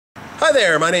Hi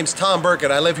there, my name's Tom Burkett.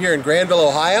 I live here in Granville,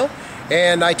 Ohio,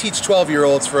 and I teach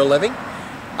 12-year-olds for a living.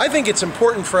 I think it's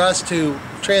important for us to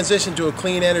transition to a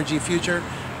clean energy future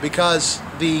because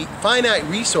the finite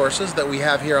resources that we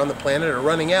have here on the planet are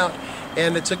running out,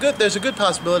 and there's a good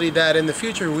possibility that in the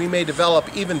future we may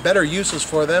develop even better uses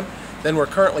for them than we're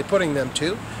currently putting them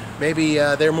to. Maybe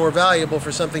they're more valuable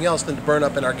for something else than to burn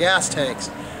up in our gas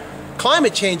tanks.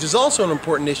 Climate change is also an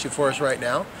important issue for us right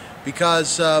now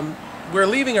because we're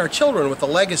leaving our children with a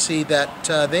legacy that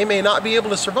they may not be able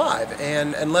to survive,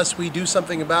 and unless we do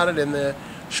something about it in the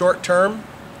short term,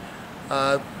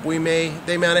 they may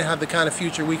not have the kind of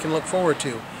future we can look forward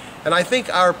to. And I think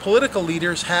our political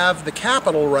leaders have the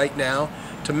capital right now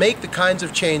to make the kinds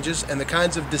of changes and the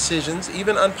kinds of decisions,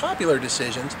 even unpopular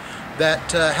decisions,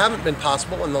 that haven't been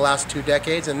possible in the last 2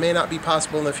 decades and may not be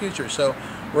possible in the future. So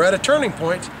we're at a turning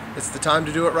point. It's the time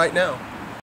to do it right now.